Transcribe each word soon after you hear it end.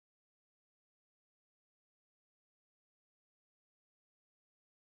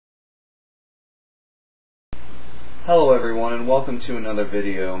Hello everyone, and welcome to another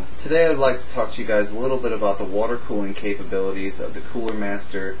video. Today I would like to talk to you guys a little bit about the water cooling capabilities of the Cooler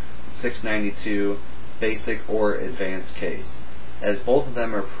Master 692 Basic or Advanced case, as both of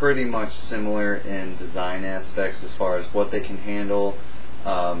them are pretty much similar in design aspects as far as what they can handle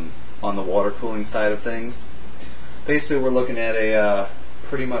on the water cooling side of things. Basically we're looking at a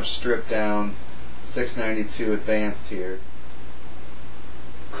pretty much stripped down 692 Advanced here.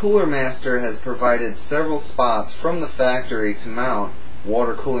 Cooler Master has provided several spots from the factory to mount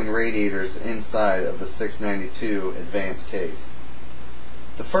water cooling radiators inside of the 692 Advanced case.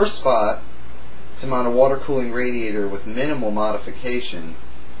 The first spot to mount a water cooling radiator with minimal modification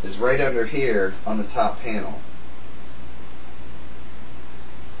is right under here on the top panel.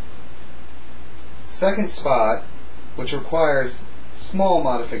 Second spot, which requires small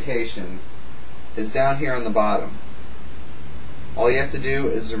modification, is down here on the bottom. All you have to do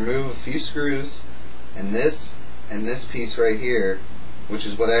is remove a few screws, and this piece right here, which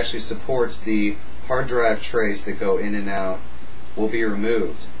is what actually supports the hard drive trays that go in and out, will be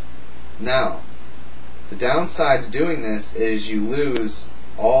removed. Now, the downside to doing this is you lose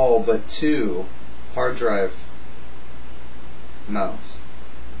all but two hard drive mounts.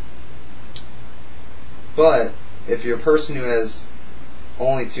 But if you're a person who has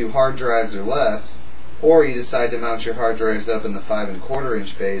only two hard drives or less, or you decide to mount your hard drives up in the 5 1/4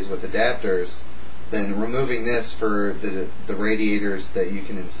 inch bays with adapters, then removing this for the radiators that you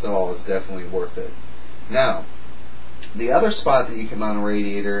can install is definitely worth it. Now, the other spot that you can mount a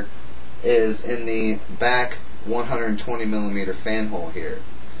radiator is in the back 120mm fan hole here.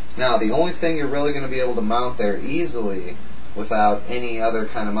 Now, the only thing you're really going to be able to mount there easily without any other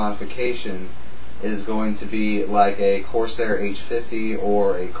kind of modification is going to be like a Corsair H50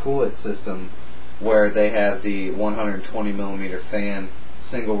 or a Coolit system, where they have the 120mm fan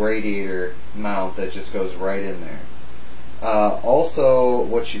single radiator mount that just goes right in there. Also,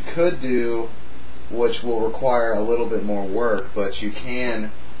 what you could do, which will require a little bit more work, but you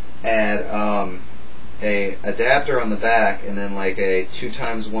can add a adapter on the back and then like a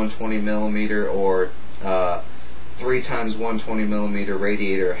 2x120mm or 3x120mm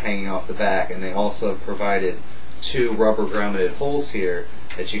radiator hanging off the back, and they also have provided two rubber grommeted holes here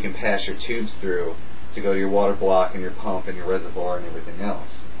that you can pass your tubes through to go to your water block and your pump and your reservoir and everything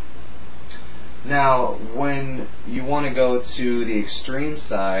else. Now, when you want to go to the extreme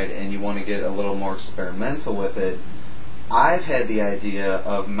side and you want to get a little more experimental with it, I've had the idea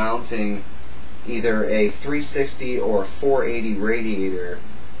of mounting either a 360 or a 480 radiator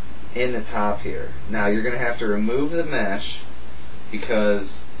in the top here. Now, you're going to have to remove the mesh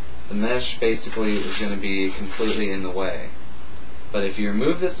because the mesh basically is going to be completely in the way. But if you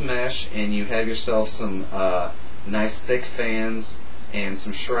remove this mesh and you have yourself some nice thick fans and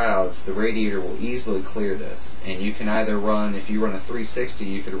some shrouds, the radiator will easily clear this. And you can either run, if you run a 360,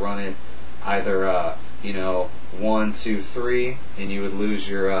 you could run it either 1, 2, 3, and you would lose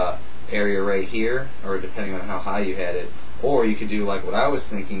your area right here, or depending on how high you had it. Or you could do like what I was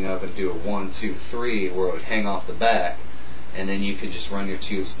thinking of and do a 1, 2, 3, where it would hang off the back, and then you could just run your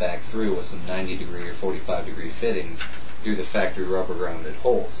tubes back through with some 90-degree or 45-degree fittings through the factory rubber grounded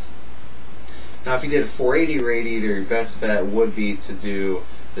holes. Now, if you did a 480 radiator, your best bet would be to do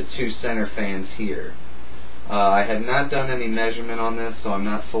the two center fans here. I have not done any measurement on this, so I'm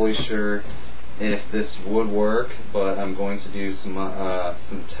not fully sure if this would work, but I'm going to do some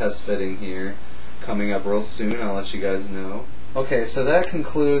test fitting here coming up real soon. I'll let you guys know. Okay, so that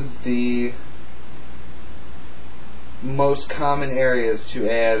concludes the most common areas to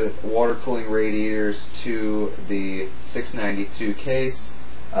add water cooling radiators to the 692 case.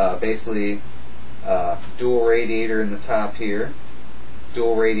 Basically, dual radiator in the top here,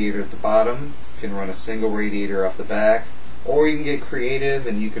 dual radiator at the bottom. You can run a single radiator off the back, or you can get creative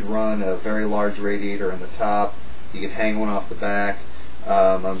and you could run a very large radiator in the top. You could hang one off the back.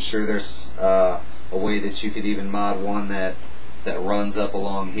 I'm sure there's a way that you could even mod one that runs up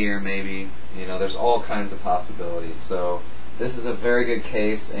along here maybe. There's all kinds of possibilities. So this is a very good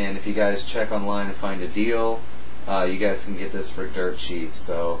case, and if you guys check online and find a deal, you guys can get this for dirt cheap.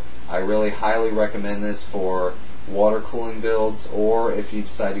 So I really highly recommend this for water cooling builds, or if you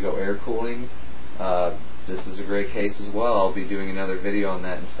decide to go air cooling, this is a great case as well. I'll be doing another video on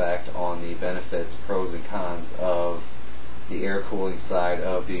that, in fact, on the benefits, pros and cons of the air cooling side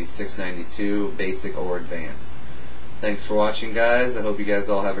of the 692 Basic or Advanced. Thanks for watching, guys. I hope you guys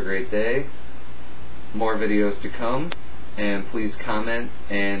all have a great day. More videos to come, and please comment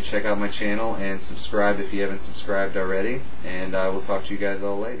and check out my channel and subscribe if you haven't subscribed already, and I will talk to you guys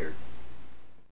all later.